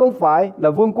 Đó không phải là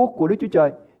vương quốc của Đức Chúa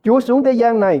Trời. Chúa xuống thế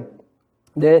gian này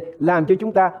để làm cho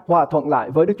chúng ta hòa thuận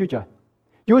lại với Đức Chúa Trời.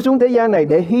 Chúa xuống thế gian này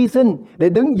để hy sinh, để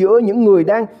đứng giữa những người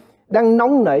đang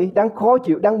nóng nảy, đang khó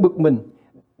chịu, đang bực mình,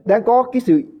 đang có cái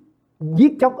sự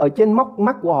giết chóc ở trên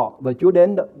mắt của họ. Và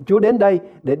Chúa đến đây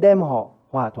để đem họ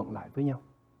hòa thuận lại với nhau.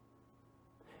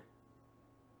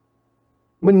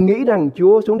 Mình nghĩ rằng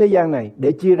Chúa xuống thế gian này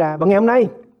để chia ra. Và ngày hôm nay,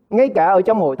 ngay cả ở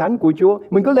trong hội thánh của Chúa,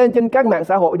 mình cứ lên trên các mạng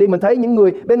xã hội đi, mình thấy những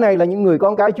người bên này là những người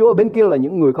con cái Chúa, bên kia là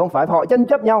những người không phải, họ tranh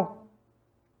chấp nhau.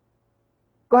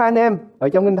 Có hai anh em ở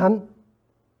trong Kinh Thánh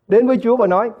đến với Chúa và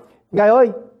nói: Ngài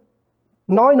ơi,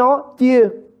 nói nó chia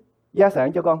gia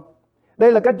sản cho con.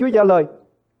 Đây là cách Chúa trả lời: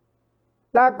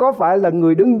 ta có phải là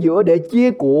người đứng giữa để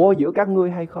chia của giữa các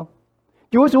ngươi hay không?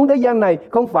 Chúa xuống thế gian này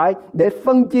không phải để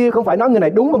phân chia, không phải nói người này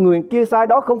đúng và người kia sai.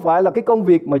 Đó không phải là cái công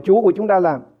việc mà Chúa của chúng ta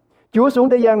làm. Chúa xuống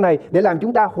thế gian này để làm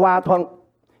chúng ta hòa thuận,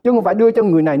 chứ không phải đưa cho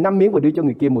người này 5 miếng và đưa cho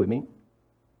người kia 10 miếng.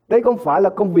 Đây không phải là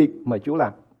công việc mà Chúa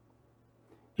làm.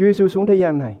 Chúa Giêsu xuống thế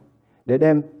gian này để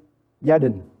đem gia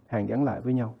đình hàn gắn lại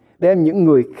với nhau, đem những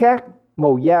người khác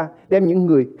màu da, đem những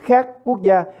người khác quốc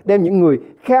gia, đem những người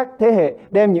khác thế hệ,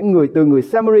 đem những người từ người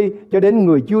Samari cho đến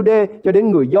người Jude, cho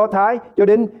đến người Do Thái, cho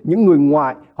đến những người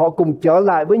ngoại, họ cùng trở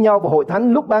lại với nhau. Và hội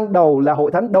thánh lúc ban đầu là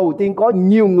hội thánh đầu tiên có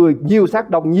nhiều người, nhiều sắc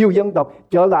tộc, nhiều dân tộc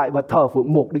trở lại và thờ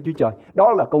phượng một Đức Chúa Trời.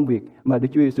 Đó là công việc mà Đức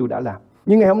Chúa Giêsu đã làm.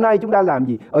 Nhưng ngày hôm nay chúng ta làm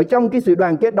gì? Ở trong cái sự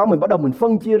đoàn kết đó, mình bắt đầu mình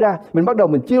phân chia ra, mình bắt đầu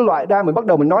mình chia loại ra, mình bắt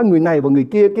đầu mình nói người này và người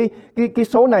kia, cái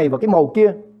số này và cái màu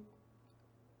kia.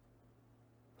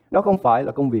 Đó không phải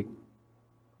là công việc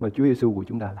mà Chúa Giêsu của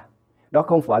chúng ta làm. Đó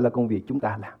không phải là công việc chúng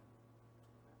ta làm.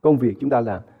 Công việc chúng ta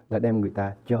làm là đem người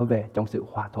ta trở về trong sự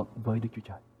hòa thuận với Đức Chúa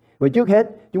Trời. Và trước hết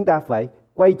chúng ta phải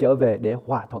quay trở về để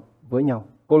hòa thuận với nhau.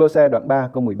 Cô-lô-se đoạn 3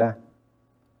 câu 13.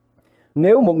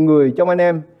 Nếu một người trong anh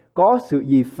em có sự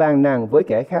gì phàn nàn với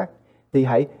kẻ khác thì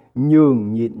hãy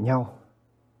nhường nhịn nhau.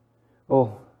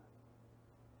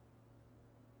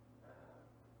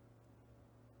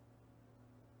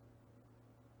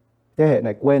 Thế hệ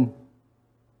này quên,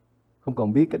 không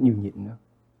còn biết cách nhường nhịn nữa.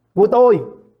 Của tôi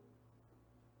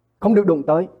không được đụng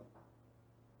tới.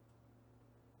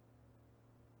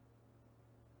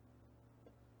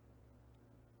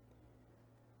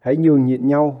 Hãy nhường nhịn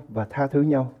nhau và tha thứ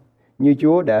nhau. Như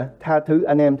Chúa đã tha thứ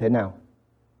anh em thế nào,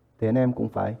 thì anh em cũng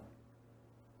phải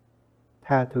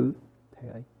tha thứ thế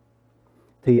ấy.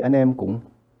 Thì anh em cũng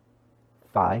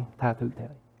phải tha thứ thế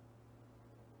ấy.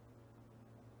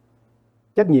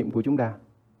 Trách nhiệm của chúng ta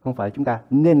không phải chúng ta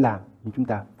nên làm, nhưng chúng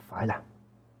ta phải làm.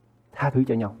 Tha thứ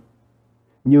cho nhau,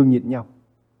 nhường nhịn nhau,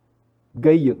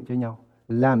 gây dựng cho nhau,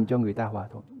 làm cho người ta hòa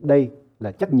thuận. Đây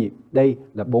là trách nhiệm, đây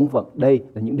là bổn phận, đây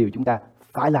là những điều chúng ta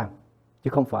phải làm, chứ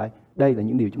không phải đây là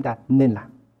những điều chúng ta nên làm.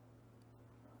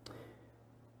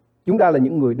 Chúng ta là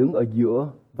những người đứng ở giữa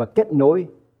và kết nối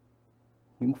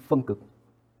những phân cực.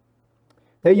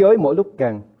 Thế giới mỗi lúc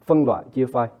càng phân loại chia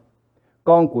phái.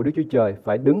 Con của Đức Chúa Trời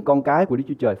phải đứng, con cái của Đức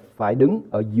Chúa Trời phải đứng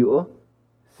ở giữa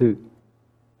sự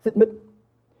xích mích,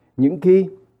 những cái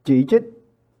chỉ trích,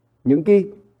 những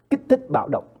cái kích thích bạo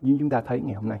động như chúng ta thấy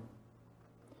ngày hôm nay,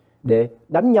 để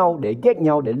đánh nhau, để ghét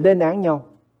nhau, để lên án nhau,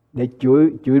 để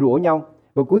chửi rủa nhau,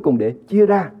 và cuối cùng để chia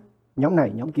ra nhóm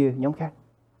này, nhóm kia, nhóm khác.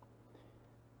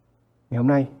 Ngày hôm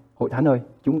nay, hội thánh ơi,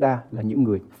 chúng ta là những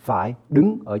người phải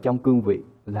đứng ở trong cương vị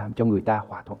làm cho người ta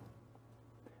hòa thuận.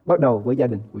 Bắt đầu với gia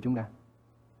đình của chúng ta.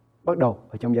 Bắt đầu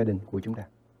ở trong gia đình của chúng ta.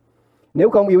 Nếu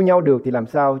không yêu nhau được thì làm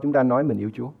sao chúng ta nói mình yêu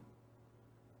Chúa?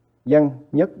 Giăng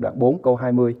nhất đoạn 4 câu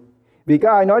 20. Vì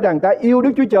có ai nói rằng ta yêu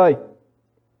Đức Chúa Trời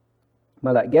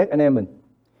mà lại ghét anh em mình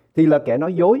thì là kẻ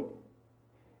nói dối.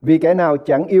 Vì kẻ nào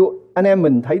chẳng yêu anh em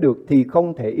mình thấy được thì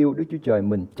không thể yêu Đức Chúa Trời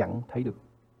mình chẳng thấy được.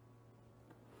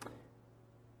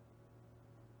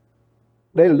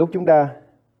 Đây là lúc chúng ta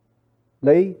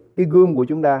lấy cái gươm của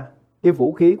chúng ta, cái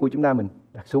vũ khí của chúng ta mình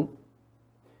đặt xuống,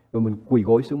 rồi mình quỳ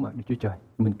gối xuống mặt Đức Chúa Trời.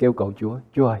 Mình kêu cầu Chúa: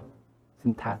 Chúa ơi,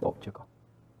 xin tha tội cho con.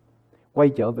 quay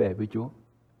trở về với Chúa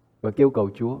và kêu cầu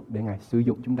Chúa để Ngài sử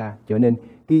dụng chúng ta trở nên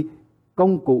cái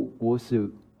công cụ của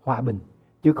sự hòa bình,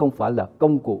 chứ không phải là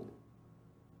công cụ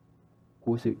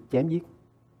của sự chém giết.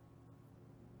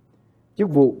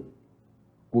 Chức vụ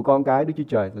của con cái Đức Chúa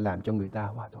Trời là làm cho người ta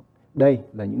hòa thuận. Đây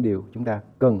là những điều chúng ta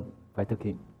cần phải thực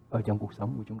hiện ở trong cuộc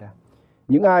sống của chúng ta.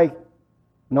 Những ai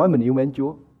nói mình yêu mến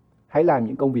Chúa, hãy làm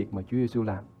những công việc mà Chúa Giêsu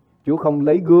làm. Chúa không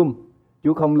lấy gươm,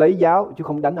 Chúa không lấy giáo, Chúa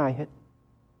không đánh ai hết.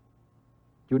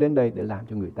 Chúa đến đây để làm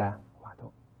cho người ta hòa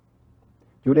thuận.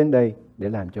 Chúa đến đây để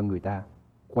làm cho người ta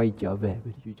quay trở về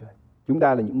với Đức Chúa Trời. Chúng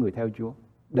ta là những người theo Chúa.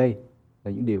 Đây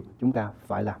là những điều chúng ta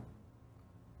phải làm.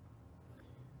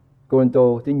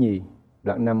 Cô-rinh-tô thứ nhì,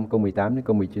 đoạn 5 câu 18 đến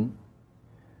câu 19.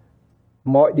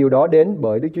 Mọi điều đó đến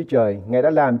bởi Đức Chúa Trời. Ngài đã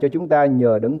làm cho chúng ta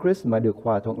nhờ Đấng Christ mà được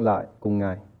hòa thuận lại cùng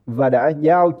Ngài, và đã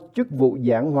giao chức vụ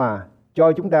giảng hòa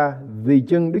cho chúng ta, vì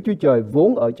chưng Đức Chúa Trời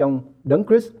vốn ở trong Đấng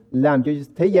Christ làm cho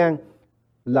thế gian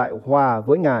lại hòa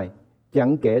với Ngài,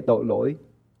 chẳng kể tội lỗi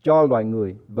cho loài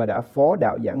người, và đã phó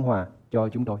đạo giảng hòa cho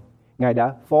chúng tôi. Ngài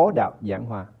đã phó đạo giảng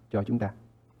hòa cho chúng ta.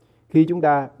 Khi chúng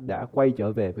ta đã quay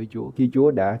trở về với Chúa, khi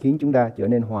Chúa đã khiến chúng ta trở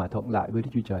nên hòa thuận lại với Đức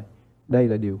Chúa Trời, đây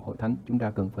là điều hội thánh chúng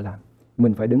ta cần phải làm.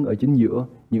 Mình phải đứng ở chính giữa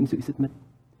những sự xích mích,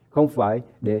 không phải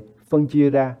để phân chia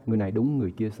ra người này đúng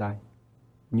người kia sai,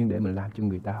 nhưng để mình làm cho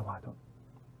người ta hòa thuận.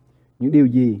 Những điều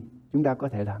gì chúng ta có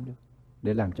thể làm được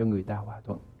để làm cho người ta hòa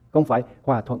thuận? Không phải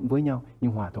hòa thuận với nhau,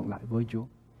 nhưng hòa thuận lại với Chúa.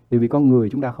 Bởi vì con người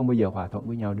chúng ta không bao giờ hòa thuận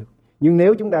với nhau được. Nhưng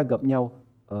nếu chúng ta gặp nhau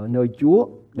ở nơi Chúa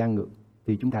đang ngự,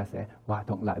 thì chúng ta sẽ hòa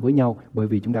thuận lại với nhau, bởi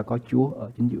vì chúng ta có Chúa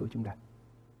ở chính giữa chúng ta.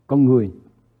 Con người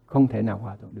không thể nào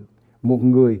hòa thuận được. Một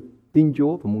người tin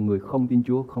Chúa và một người không tin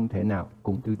Chúa không thể nào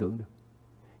cùng tư tưởng được.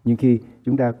 Nhưng khi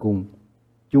chúng ta cùng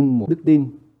chung một đức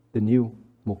tin, tình yêu,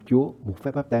 một Chúa, một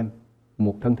phép báp têm,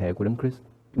 một thân thể của Đấng Christ,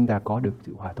 chúng ta có được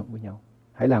sự hòa thuận với nhau.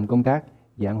 Hãy làm công tác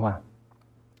giảng hòa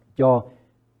cho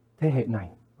thế hệ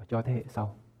này và cho thế hệ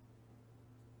sau.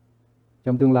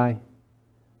 Trong tương lai,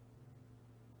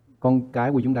 con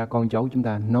cái của chúng ta, con cháu của chúng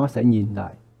ta, nó sẽ nhìn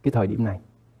lại cái thời điểm này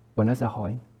và nó sẽ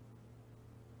hỏi: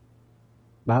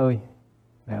 ba ơi,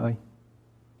 mẹ ơi,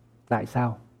 tại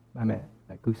sao ba mẹ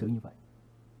lại cư xử như vậy?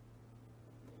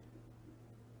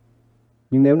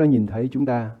 Nhưng nếu nó nhìn thấy chúng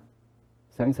ta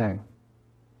sẵn sàng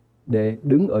để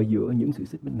đứng ở giữa những sự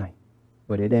xích mích này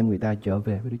và để đem người ta trở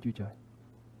về với Đức Chúa Trời,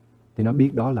 thì nó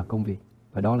biết đó là công việc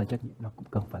và đó là trách nhiệm nó cũng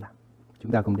cần phải làm.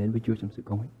 Chúng ta cùng đến với Chúa trong sự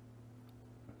cầu nguyện.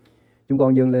 Chúng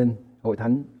con dâng lên hội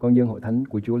thánh, con dâng hội thánh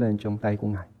của Chúa lên trong tay của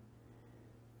Ngài.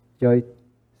 Trời,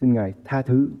 xin Ngài tha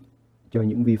thứ cho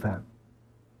những vi phạm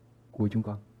của chúng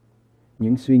con,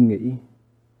 những suy nghĩ,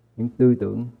 những tư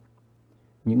tưởng,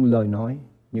 những lời nói,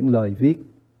 những lời viết,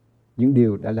 những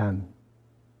điều đã làm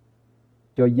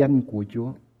cho danh của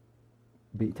Chúa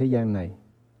bị thế gian này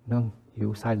nó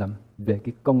hiểu sai lầm về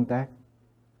cái công tác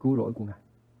cứu rỗi của Ngài.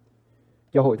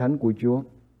 Cho hội thánh của Chúa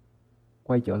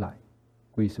quay trở lại,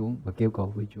 quỳ xuống và kêu cầu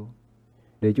với Chúa,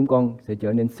 để chúng con sẽ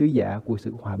trở nên sứ giả của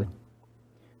sự hòa bình,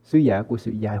 sứ giả của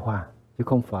sự giải hòa, chứ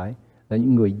không phải là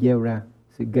những người gieo ra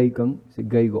sự gây cấn, sự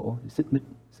gây gỗ, sự xích mích,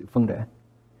 sự phân rẽ.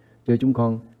 Cho chúng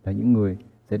con là những người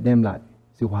sẽ đem lại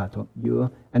sự hòa thuận giữa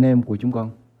anh em của chúng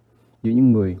con, giữa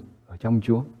những người ở trong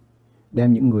Chúa,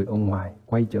 đem những người ở ngoài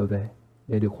quay trở về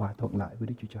để được hòa thuận lại với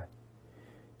Đức Chúa Trời.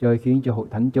 Trời khiến cho hội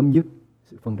thánh chấm dứt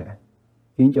sự phân rẽ,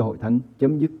 khiến cho hội thánh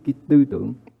chấm dứt cái tư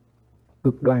tưởng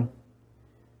cực đoan,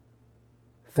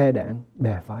 phe đảng,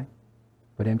 bè phái,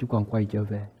 và đem chúng con quay trở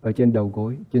về ở trên đầu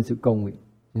gối, trên sự cầu nguyện,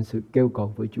 trên sự kêu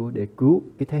cầu với Chúa để cứu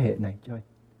cái thế hệ này. Trời,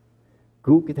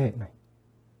 cứu cái thế hệ này.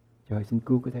 Trời, xin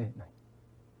cứu cái thế hệ này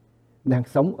đang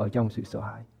sống ở trong sự sợ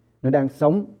hãi, nó đang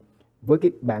sống với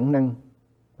cái bản năng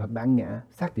và bản ngã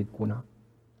xác thịt của nó.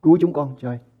 Cứu chúng con,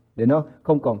 Trời, để nó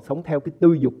không còn sống theo cái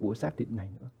tư dục của xác thịt này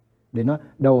nữa, để nó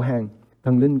đầu hàng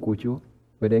thần linh của Chúa,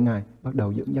 và để Ngài bắt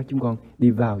đầu dẫn dắt chúng con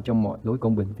đi vào trong mọi lối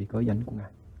công bình vì cớ danh của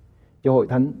Ngài. Cho hội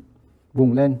thánh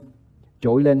vùng lên,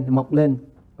 trỗi lên, mọc lên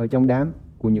ở trong đám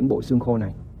của những bộ xương khô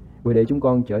này, và để chúng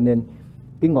con trở nên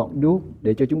cái ngọn đuốc,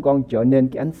 để cho chúng con trở nên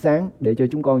cái ánh sáng, để cho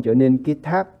chúng con trở nên cái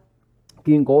tháp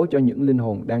kiên cố cho những linh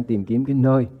hồn đang tìm kiếm cái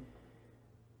nơi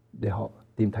để họ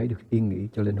tìm thấy được yên nghỉ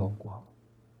cho linh hồn của họ.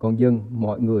 Con dâng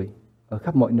mọi người ở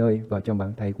khắp mọi nơi vào trong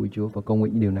bàn tay của Chúa và cầu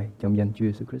nguyện những điều này trong danh Chúa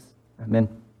Jesus Christ. Amen.